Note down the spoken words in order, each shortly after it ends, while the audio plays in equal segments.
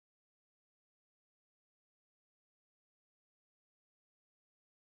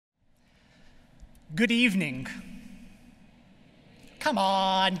Good evening. Come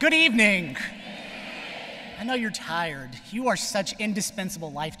on, good evening. I know you're tired. You are such indispensable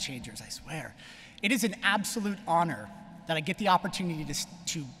life changers, I swear. It is an absolute honor that I get the opportunity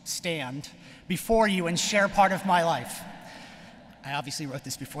to stand before you and share part of my life. I obviously wrote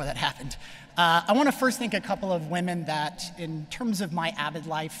this before that happened. I want to first thank a couple of women that, in terms of my AVID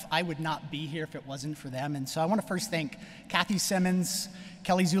life, I would not be here if it wasn't for them. And so I want to first thank Kathy Simmons,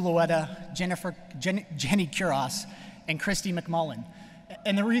 Kelly Zulueta, Jenny Kuros, and Christy McMullen.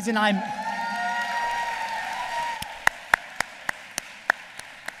 And the reason and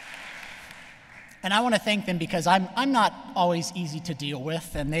I want to thank them because I'm not always easy to deal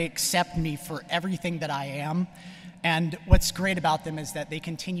with, and they accept me for everything that I am. And what's great about them is that they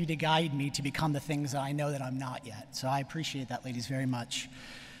continue to guide me to become the things that I know that I'm not yet. So I appreciate that, ladies, very much.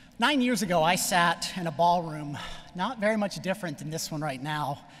 9 years ago, I sat in a ballroom, not very much different than this one right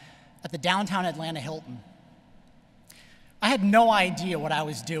now, at the downtown Atlanta Hilton. I had no idea what I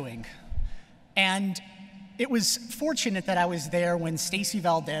was doing. And it was fortunate that I was there when Stacey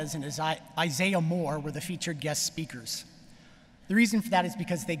Valdez and Isaiah Moore were the featured guest speakers. The reason for that is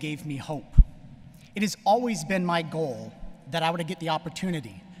because they gave me hope. It has always been my goal that I would get the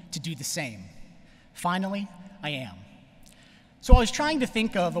opportunity to do the same. Finally, I am. So I was trying to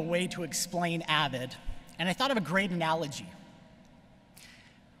think of a way to explain AVID, and I thought of a great analogy.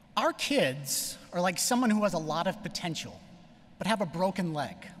 Our kids are like someone who has a lot of potential, but have a broken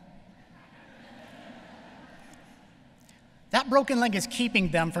leg. That broken leg is keeping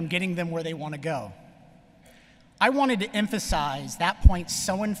them from getting them where they want to go. I wanted to emphasize that point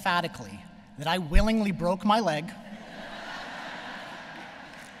so emphatically that I willingly broke my leg.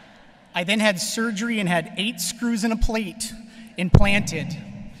 I then had surgery and had 8 screws and a plate implanted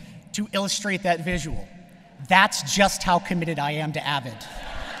to illustrate that visual. That's just how committed I am to AVID.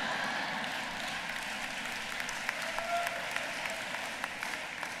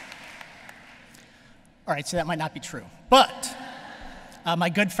 All right, so that might not be true, but my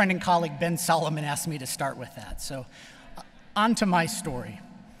good friend and colleague Ben Solomon asked me to start with that. So on to my story.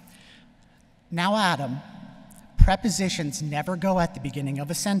 Now, Adam, prepositions never go at the beginning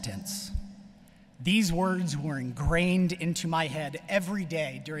of a sentence. These words were ingrained into my head every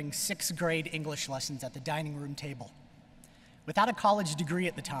day during 6th grade English lessons at the dining room table. Without a college degree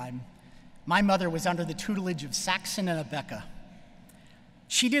at the time, my mother was under the tutelage of Saxon and Abeka.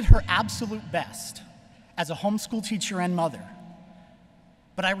 She did her absolute best as a homeschool teacher and mother,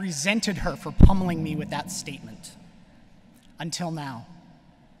 but I resented her for pummeling me with that statement. Until now.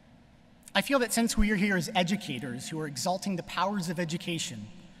 I feel that since we are here as educators who are exalting the powers of education,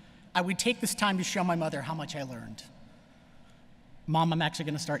 I would take this time to show my mother how much I learned. Mom, I'm actually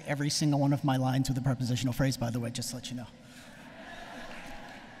going to start every single one of my lines with a prepositional phrase, by the way, just to let you know.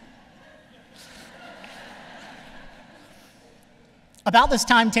 About this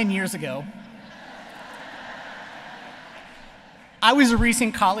time 10 years ago, I was a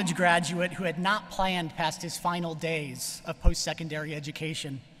recent college graduate who had not planned past his final days of post-secondary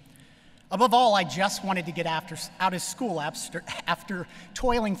education. Above all, I just wanted to get out of school after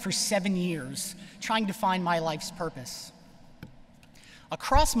toiling for 7 years, trying to find my life's purpose.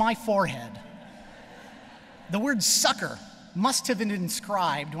 Across my forehead, the word sucker must have been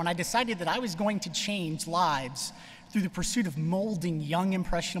inscribed when I decided that I was going to change lives through the pursuit of molding young,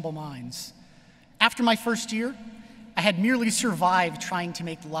 impressionable minds. After my first year, I had merely survived trying to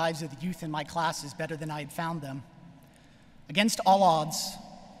make the lives of the youth in my classes better than I had found them. Against all odds,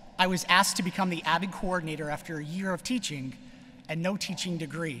 I was asked to become the AVID coordinator after a year of teaching and no teaching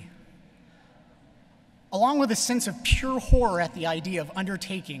degree. Along with a sense of pure horror at the idea of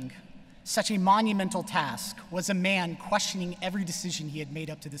undertaking such a monumental task was a man questioning every decision he had made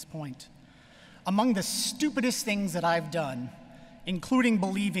up to this point. Among the stupidest things that I've done, including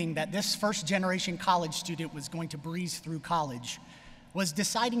believing that this first-generation college student was going to breeze through college, was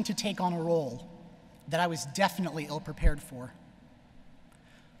deciding to take on a role that I was definitely ill-prepared for.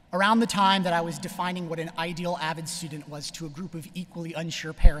 Around the time that I was defining what an ideal AVID student was to a group of equally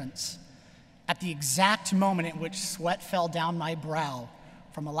unsure parents, at the exact moment at which sweat fell down my brow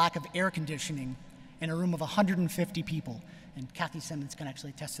from a lack of air conditioning in a room of 150 people, and Kathy Simmons can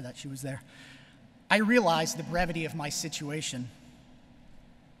actually attest to that, she was there, I realized the brevity of my situation.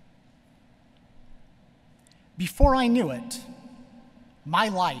 Before I knew it, my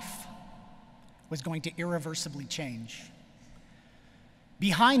life was going to irreversibly change.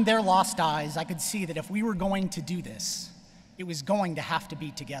 Behind their lost eyes, I could see that if we were going to do this, it was going to have to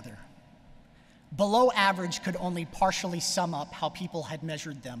be together. Below average could only partially sum up how people had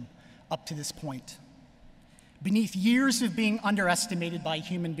measured them up to this point. Beneath years of being underestimated by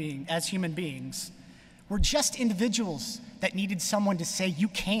human beings, were just individuals that needed someone to say, you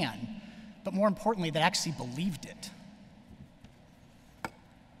can, but more importantly, that actually believed it.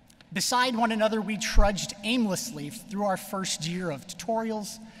 Beside one another, we trudged aimlessly through our first year of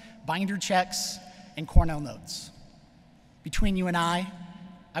tutorials, binder checks, and Cornell notes. Between you and I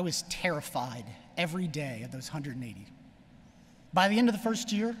was terrified every day of those 180. By the end of the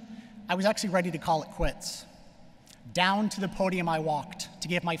first year, I was actually ready to call it quits. Down to the podium I walked to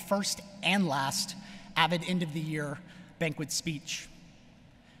give my first and last AVID end of the year banquet speech.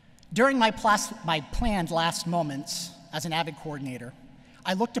 During my planned last moments as an AVID coordinator,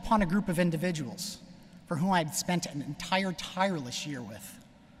 I looked upon a group of individuals for whom I had spent an entire tireless year with.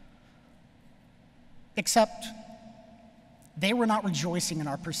 Except they were not rejoicing in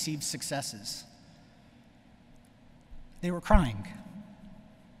our perceived successes. They were crying.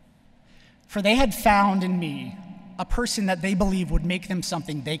 For they had found in me a person that they believed would make them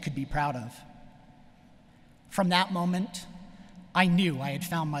something they could be proud of. From that moment, I knew I had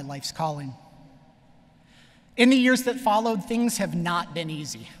found my life's calling. In the years that followed, things have not been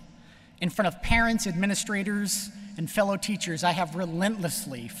easy. In front of parents, administrators, and fellow teachers, I have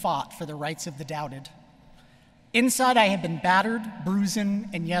relentlessly fought for the rights of the doubted. Inside, I have been battered, bruising,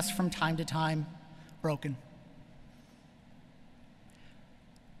 and yes, from time to time, broken.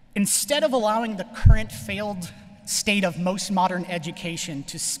 Instead of allowing the current failed state of most modern education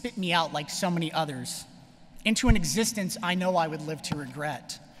to spit me out like so many others into an existence I know I would live to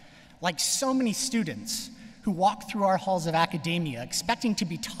regret, like so many students who walk through our halls of academia expecting to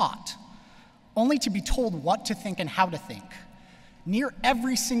be taught, only to be told what to think and how to think, near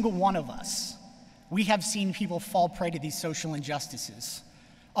every single one of us, we have seen people fall prey to these social injustices.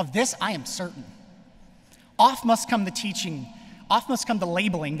 Of this, I am certain. Off must come the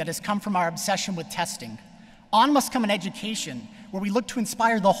labeling that has come from our obsession with testing. On must come an education where we look to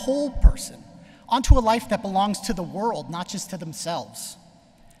inspire the whole person onto a life that belongs to the world, not just to themselves.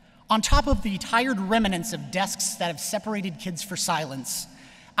 On top of the tired remnants of desks that have separated kids for silence,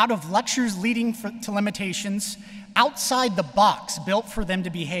 out of lectures leading to limitations, outside the box built for them to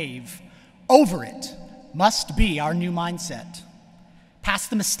behave, over it must be our new mindset, past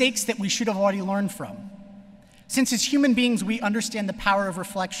the mistakes that we should have already learned from. Since as human beings we understand the power of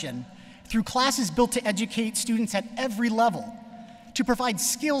reflection, through classes built to educate students at every level, to provide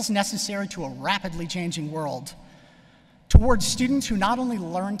skills necessary to a rapidly changing world, towards students who not only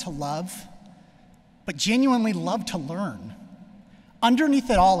learn to love, but genuinely love to learn. Underneath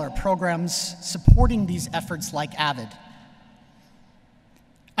it all are programs supporting these efforts like AVID.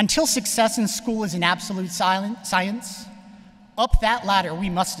 Until success in school is an absolute science, up that ladder we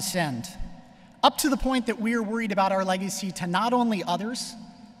must ascend, up to the point that we are worried about our legacy to not only others,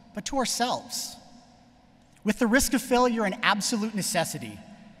 but to ourselves. With the risk of failure an absolute necessity,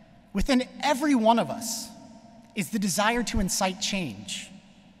 within every one of us is the desire to incite change.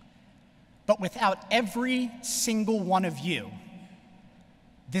 But without every single one of you,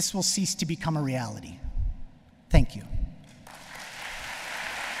 this will cease to become a reality. Thank you.